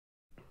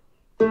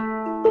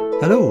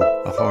Hello,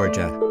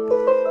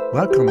 Ahorja.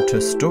 Welcome to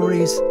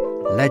Stories,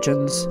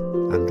 Legends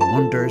and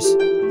Wonders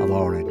of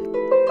Oran.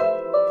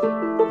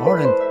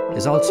 Oran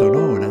is also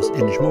known as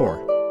Inis Mór,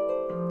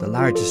 the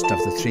largest of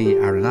the three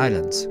Aran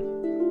Islands.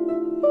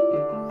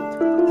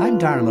 I'm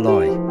Dara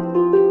Malloy,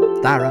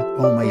 Dara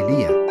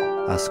O'Mailia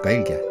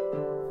Ascailge.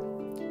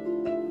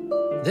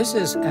 This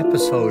is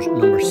episode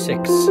number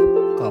 6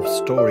 of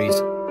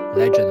Stories,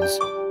 Legends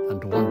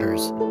and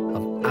Wonders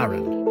of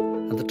Aran.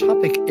 And the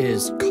topic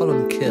is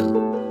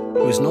Colmcille,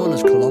 who is known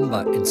as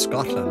Columba in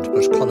Scotland,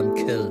 but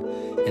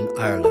Colmcille in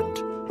Ireland.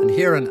 And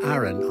here in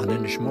Aran, on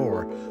Inis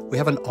Mór, we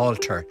have an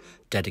altar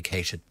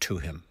dedicated to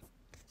him.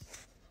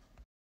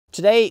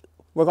 Today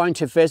we're going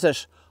to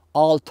visit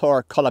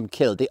Altar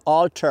Colmcille, the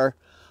altar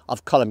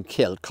of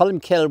Colmcille.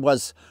 Colmcille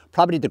was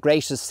probably the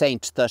greatest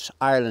saint that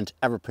Ireland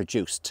ever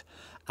produced.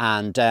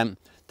 And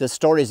the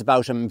story is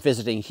about him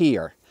visiting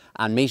here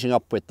and meeting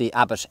up with the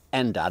abbot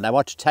Enda, and I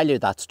want to tell you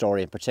that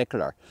story in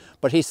particular.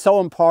 But he's so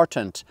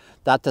important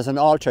that there's an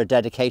altar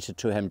dedicated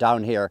to him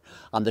down here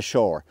on the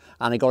shore,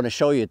 and I'm going to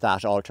show you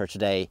that altar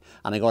today,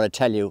 and I'm going to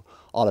tell you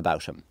all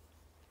about him.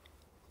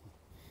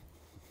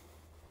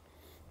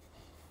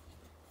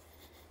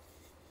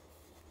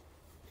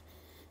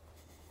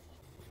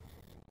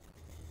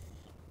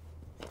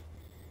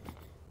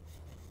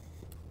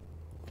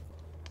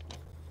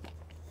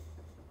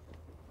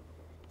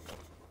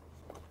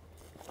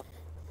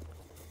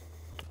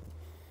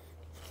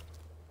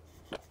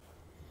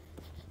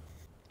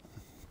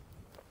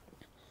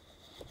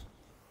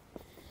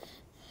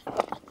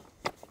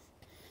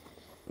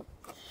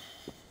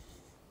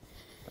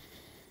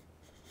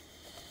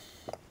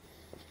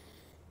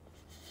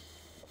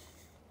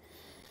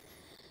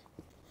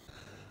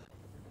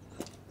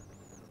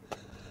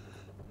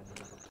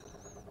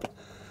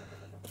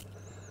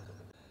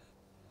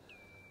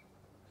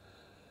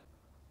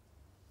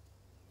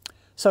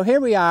 So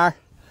here we are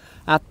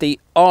at the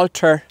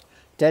altar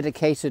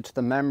dedicated to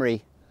the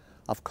memory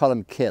of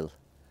Colmcille.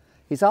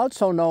 He's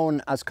also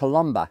known as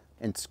Columba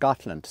in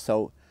Scotland,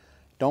 so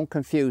don't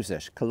confuse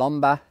it.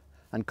 Columba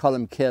and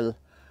Colmcille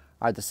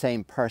are the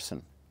same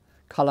person.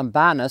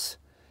 Columbanus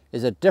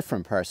is a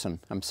different person.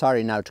 I'm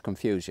sorry now to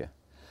confuse you.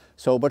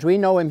 But we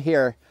know him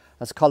here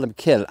as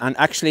Colmcille, and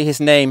actually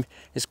his name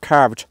is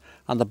carved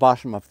on the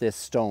bottom of this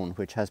stone,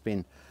 which has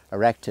been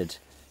erected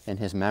in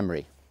his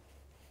memory.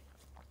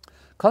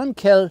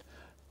 Colmcille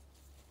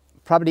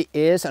probably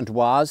is and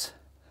was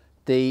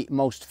the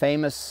most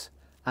famous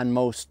and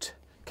most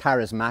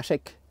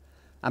charismatic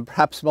and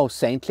perhaps most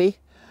saintly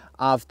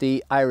of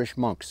the Irish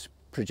monks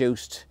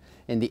produced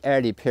in the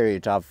early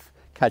period of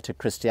Celtic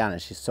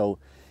Christianity. So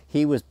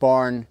he was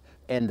born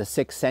in the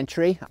 6th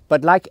century,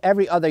 but like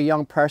every other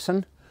young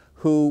person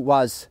who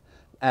was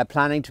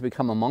planning to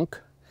become a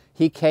monk,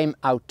 he came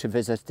out to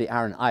visit the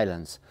Aran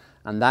Islands,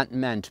 and that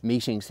meant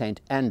meeting St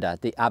Enda,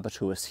 the abbot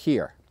who was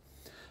here.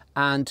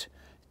 And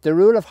the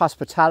rule of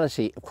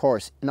hospitality, of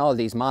course, in all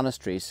these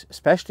monasteries,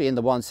 especially in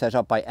the one set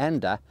up by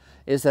Enda,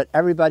 is that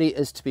everybody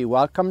is to be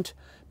welcomed,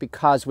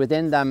 because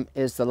within them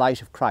is the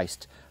light of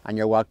Christ, and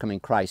you're welcoming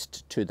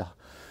Christ to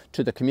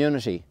the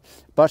community.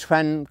 But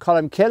when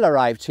Colmcille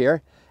arrived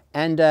here,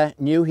 Enda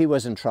knew he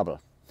was in trouble.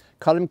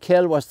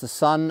 Colmcille was the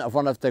son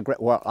of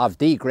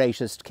the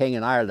greatest king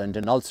in Ireland,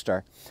 in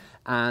Ulster,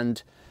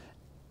 and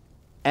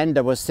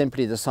Enda was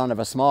simply the son of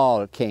a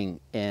small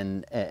king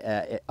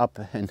up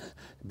in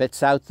a bit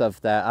south of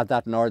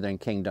that northern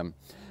kingdom.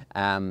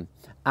 And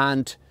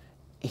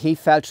he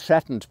felt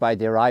threatened by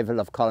the arrival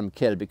of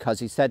Colmcille,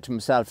 because he said to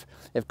himself,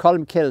 if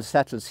Colmcille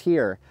settles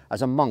here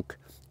as a monk,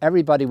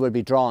 everybody will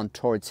be drawn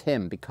towards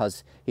him,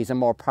 because he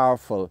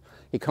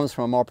comes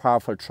from a more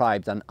powerful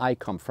tribe than I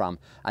come from,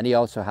 and he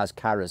also has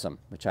charism,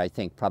 which I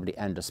think probably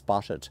Enda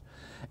spotted.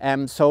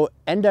 So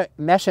Enda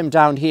met him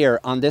down here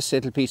on this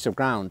little piece of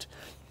ground.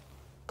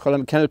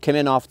 Colmcille came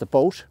in off the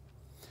boat,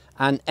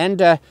 and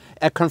Enda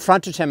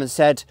confronted him and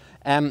said,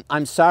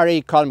 I'm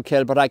sorry,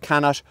 Colmcille, but I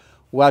cannot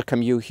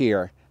welcome you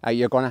here.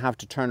 You're going to have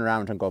to turn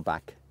around and go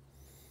back.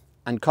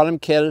 And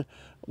Colmcille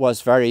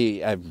was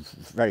very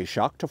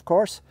shocked, of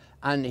course,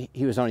 and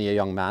he was only a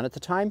young man at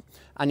the time.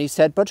 And he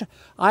said, but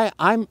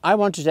I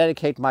want to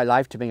dedicate my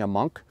life to being a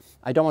monk.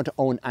 I don't want to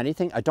own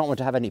anything. I don't want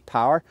to have any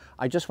power.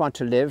 I just want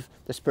to live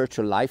the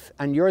spiritual life.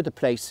 And your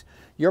place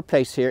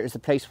here is the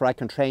place where I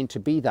can train to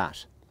be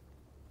that.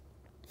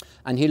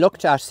 And he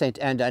looked at St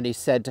Enda and he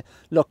said,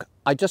 look,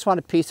 I just want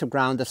a piece of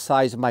ground the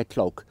size of my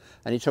cloak.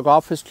 And he took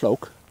off his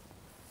cloak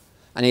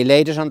and he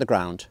laid it on the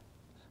ground.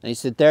 And he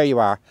said, there you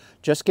are,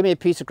 just give me a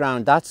piece of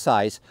ground that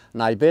size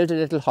and I'll build a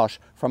little hut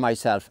for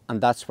myself,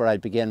 and that's where I'll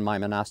begin my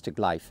monastic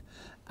life.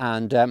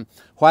 And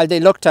while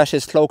they looked at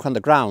his cloak on the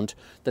ground,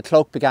 the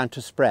cloak began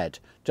to spread,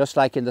 just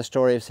like in the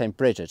story of St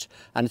Bridget.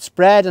 And it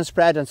spread and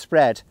spread and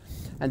spread.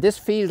 And this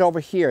field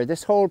over here,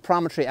 this whole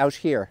promontory out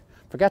here,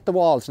 forget the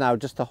walls now,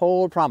 just the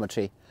whole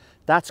promontory,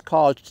 that's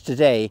called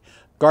today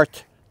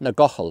Gurt na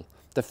Gochel,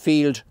 the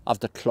field of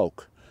the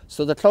cloak.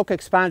 So the cloak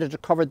expanded to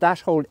cover that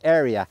whole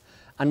area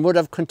and would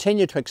have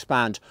continued to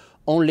expand,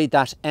 only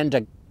that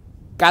Enda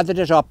gathered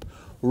it up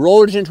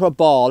rolled it into a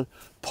ball,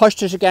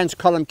 pushed it against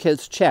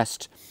Colmcille's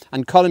chest,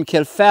 and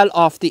Colmcille fell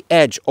off the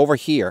edge over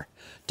here,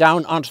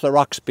 down onto the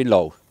rocks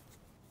below.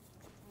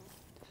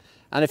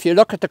 And if you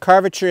look at the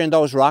curvature in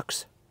those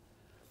rocks,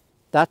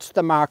 that's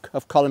the mark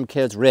of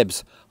Colmcille's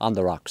ribs on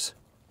the rocks.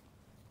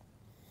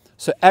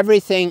 So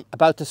everything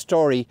about the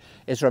story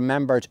is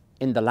remembered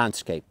in the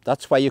landscape.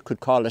 That's why you could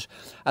call it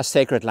a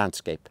sacred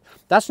landscape.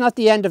 That's not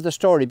the end of the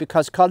story,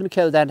 because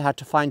Colmcille then had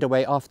to find a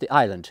way off the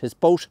island. His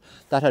boat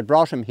that had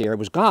brought him here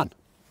was gone.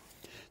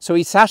 So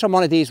he sat on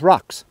one of these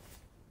rocks.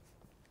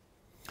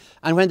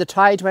 And when the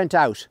tide went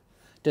out,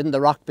 didn't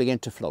the rock begin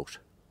to float?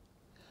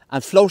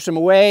 And floated him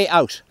way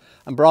out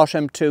and brought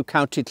him to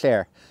County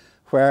Clare,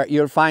 where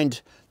you'll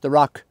find the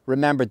rock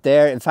remembered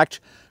there. In fact,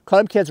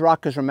 Colmcille's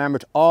rock is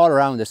remembered all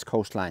around this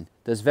coastline.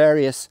 There's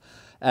various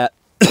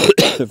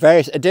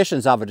various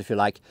editions of it, if you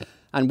like.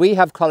 And we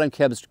have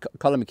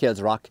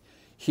Colmcille's rock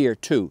here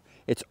too.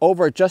 It's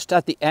over just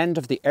at the end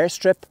of the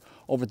airstrip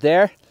over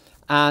there.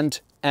 And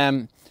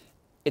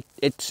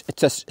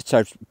it's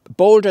a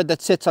boulder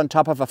that sits on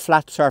top of a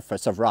flat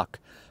surface of rock.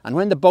 And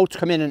when the boats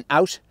come in and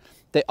out,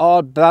 they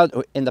all,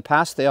 in the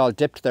past, they all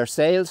dipped their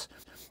sails.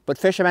 But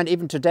fishermen,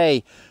 even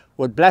today,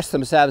 would bless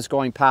themselves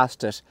going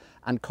past it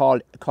and call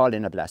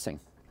in a blessing.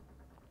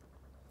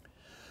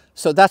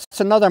 So that's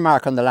another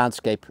mark on the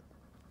landscape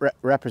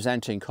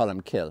representing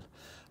Colmcille.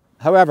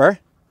 However,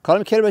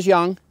 Colmcille was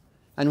young,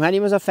 and when he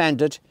was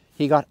offended,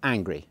 he got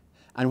angry.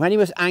 And when he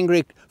was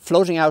angry,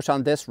 floating out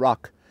on this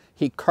rock,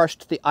 he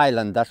cursed the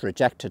island that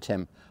rejected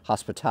him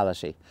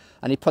hospitality.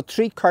 And he put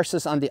 3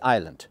 curses on the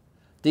island.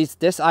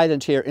 This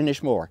island here,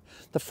 Inis Mór.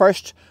 The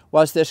first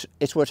was that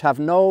it would have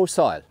no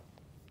soil,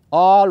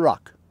 all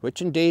rock,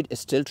 which indeed is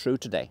still true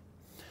today.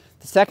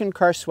 The second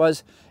curse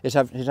was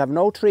it'd have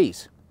no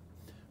trees,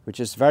 which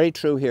is very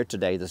true here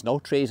today. There's no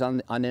trees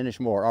on Inis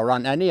Mór or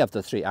on any of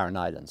the 3 Aran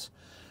Islands.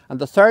 And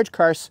the third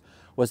curse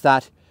was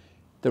that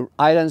the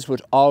islands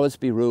would always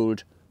be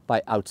ruled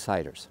by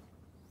outsiders.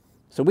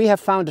 So we have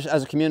found it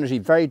as a community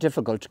very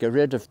difficult to get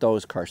rid of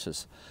those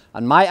curses.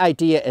 And my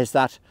idea is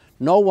that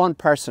no one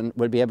person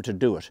will be able to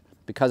do it,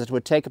 because it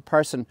would take a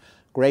person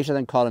greater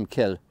than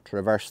Colmcille to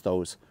reverse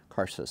those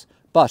curses.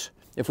 But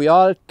if we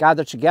all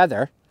gather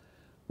together,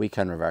 we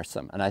can reverse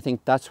them. And I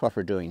think that's what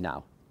we're doing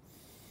now.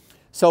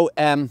 So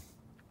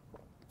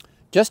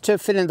just to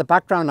fill in the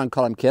background on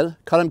Colmcille,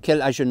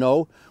 Colmcille, as you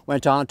know,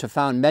 went on to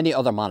found many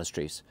other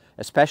monasteries,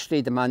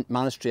 especially the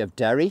monastery of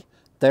Derry,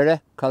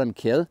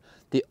 Colmcille,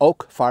 the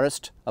Oak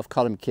Forest of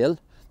Colmcille.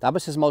 That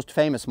was his most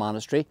famous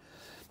monastery.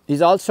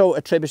 He's also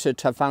attributed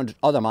to have founded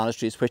other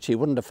monasteries which he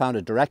wouldn't have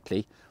founded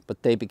directly,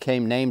 but they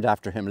became named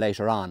after him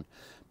later on.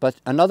 But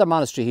another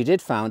monastery he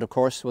did found, of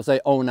course, was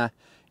Iona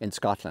in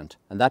Scotland,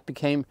 and that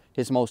became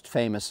his most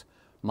famous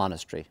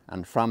monastery.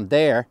 And from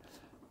there,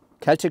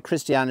 Celtic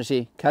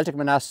Christianity, Celtic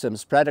monasticism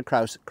spread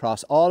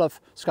across all of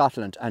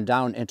Scotland and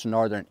down into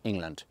northern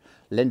England.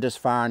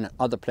 Lindisfarne and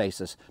other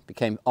places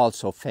became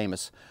also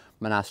famous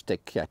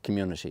monastic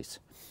communities,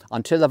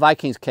 until the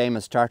Vikings came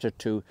and started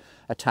to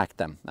attack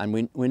them.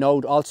 And we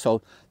know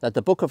also that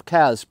the Book of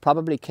Kells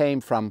probably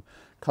came from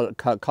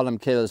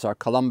Colmcille's or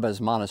Columba's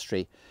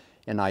monastery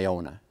in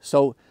Iona.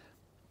 So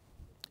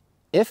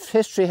if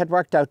history had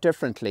worked out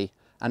differently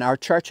and our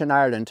church in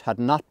Ireland had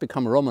not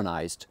become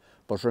Romanised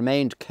but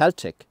remained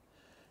Celtic,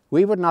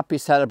 we would not be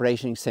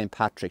celebrating St.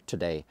 Patrick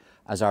today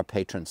as our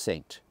patron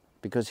saint,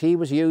 because he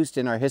was used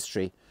in our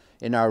history,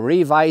 in our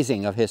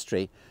revising of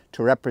history,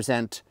 to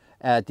represent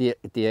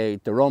the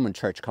Roman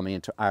Church coming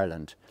into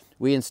Ireland.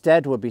 We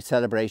instead would be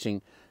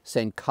celebrating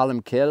St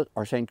Colmcille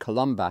or St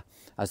Columba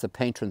as the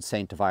patron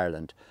saint of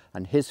Ireland,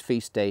 and his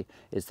feast day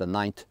is the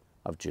 9th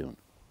of June.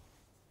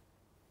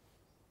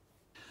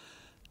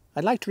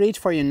 I'd like to read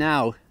for you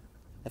now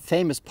a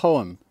famous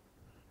poem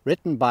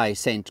written by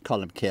St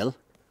Colmcille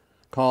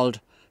called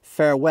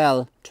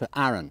Farewell to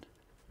Arran.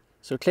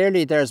 So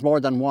clearly there's more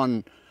than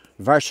one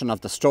version of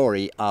the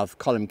story of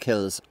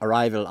Colmcille's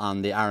arrival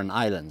on the Aran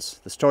Islands.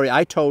 The story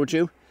I told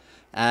you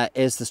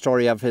is the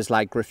story of his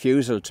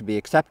refusal to be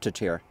accepted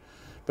here.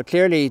 But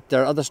clearly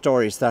there are other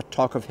stories that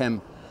talk of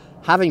him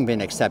having been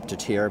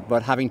accepted here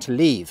but having to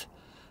leave,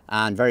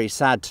 and very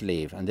sad to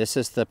leave. And this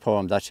is the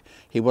poem that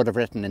he would have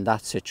written in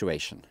that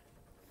situation.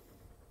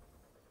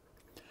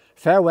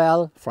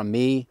 Farewell from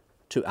me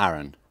to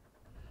Arran.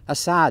 A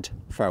sad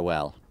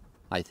farewell,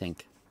 I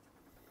think.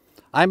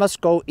 I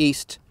must go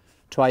east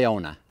to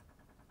Iona,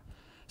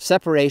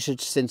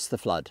 separated since the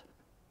flood.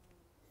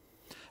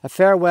 A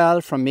farewell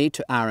from me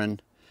to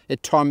Arran.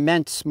 It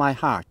torments my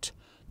heart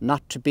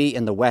not to be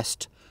in the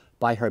west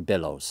by her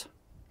billows,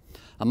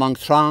 among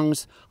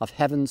throngs of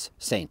heaven's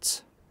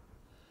saints.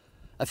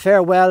 A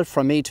farewell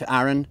from me to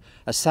Arran,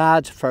 a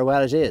sad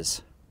farewell it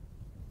is.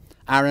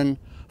 Arran,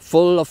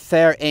 full of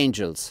fair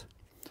angels,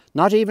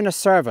 not even a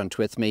servant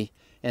with me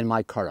in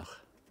my curragh.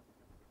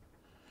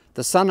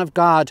 The Son of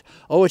God,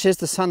 oh, it is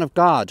the Son of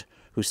God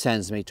who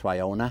sends me to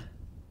Iona,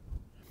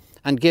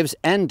 and gives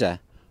Enda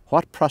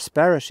what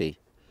prosperity,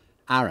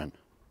 Arran,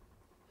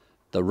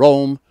 the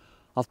Rome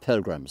of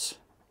pilgrims.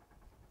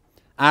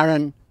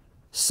 Arran,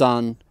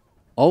 sun,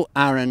 O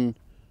Aaron,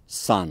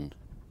 sun.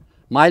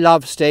 My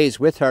love stays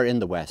with her in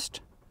the west.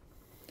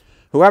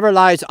 Whoever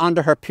lies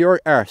under her pure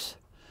earth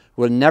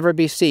will never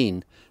be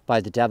seen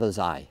by the devil's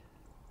eye.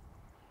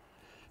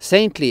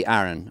 Saintly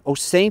Aaron, O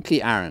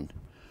saintly Aaron,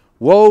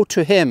 woe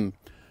to him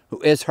who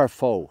is her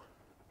foe.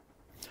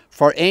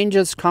 For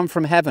angels come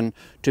from heaven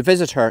to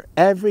visit her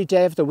every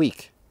day of the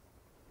week.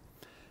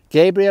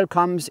 Gabriel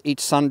comes each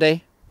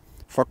Sunday,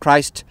 for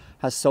Christ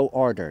has so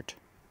ordered.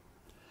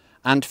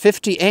 And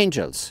 50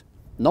 angels,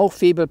 no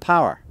feeble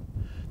power,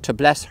 to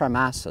bless her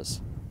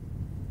masses.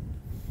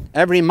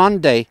 Every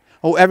Monday,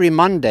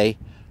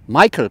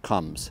 Michael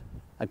comes,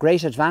 a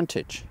great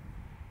advantage.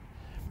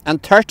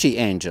 And 30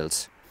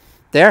 angels,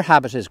 their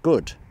habit is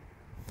good,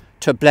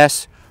 to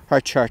bless her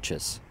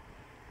churches.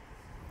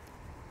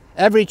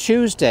 Every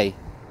Tuesday,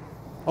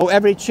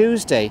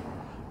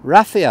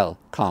 Raphael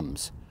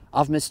comes,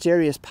 of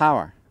mysterious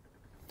power,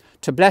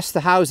 to bless the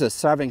houses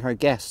serving her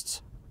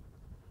guests.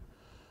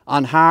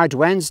 On hard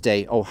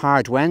Wednesday,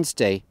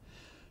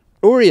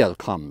 Uriel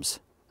comes,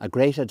 a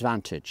great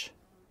advantage,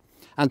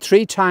 and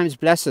 3 times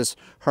blesses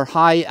her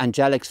high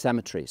angelic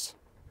cemeteries.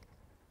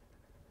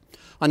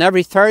 On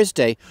every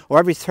Thursday,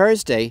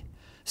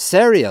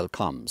 Serial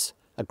comes,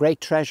 a great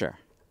treasure,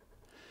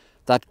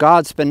 that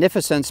God's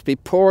beneficence be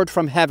poured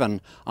from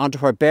heaven onto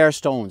her bare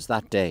stones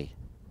that day.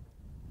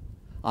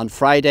 On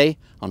Friday,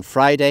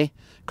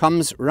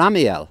 comes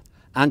Ramiel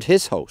and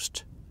his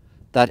host,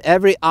 that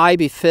every eye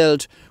be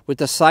filled with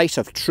the sight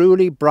of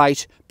truly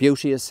bright,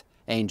 beauteous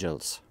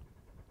angels.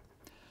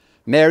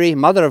 Mary,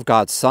 mother of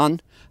God's Son,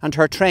 and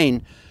her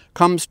train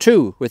comes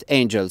too with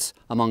angels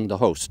among the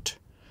host,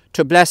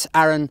 to bless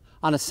Aaron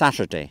on a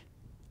Saturday.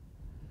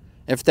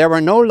 If there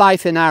were no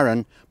life in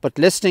Aaron, but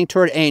listening to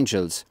her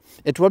angels,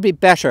 it would be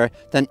better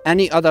than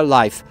any other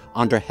life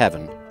under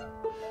heaven,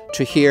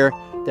 to hear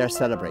their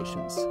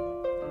celebrations.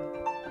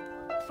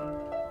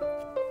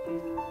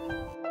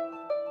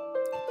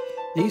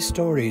 These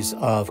stories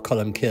of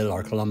Colmcille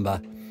or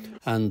Columba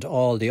and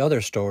all the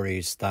other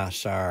stories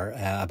that are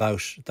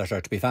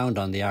to be found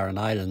on the Aran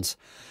Islands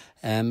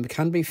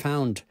can be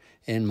found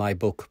in my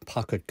book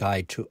Pocket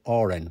Guide to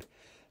Oran,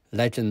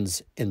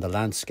 Legends in the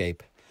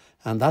Landscape,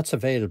 and that's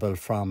available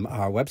from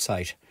our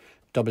website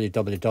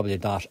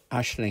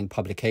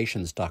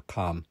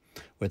www.ashlingpublications.com,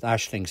 with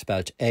Ashling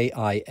spelt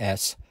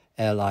AISLING,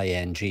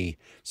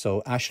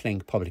 so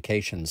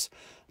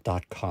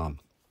ashlingpublications.com.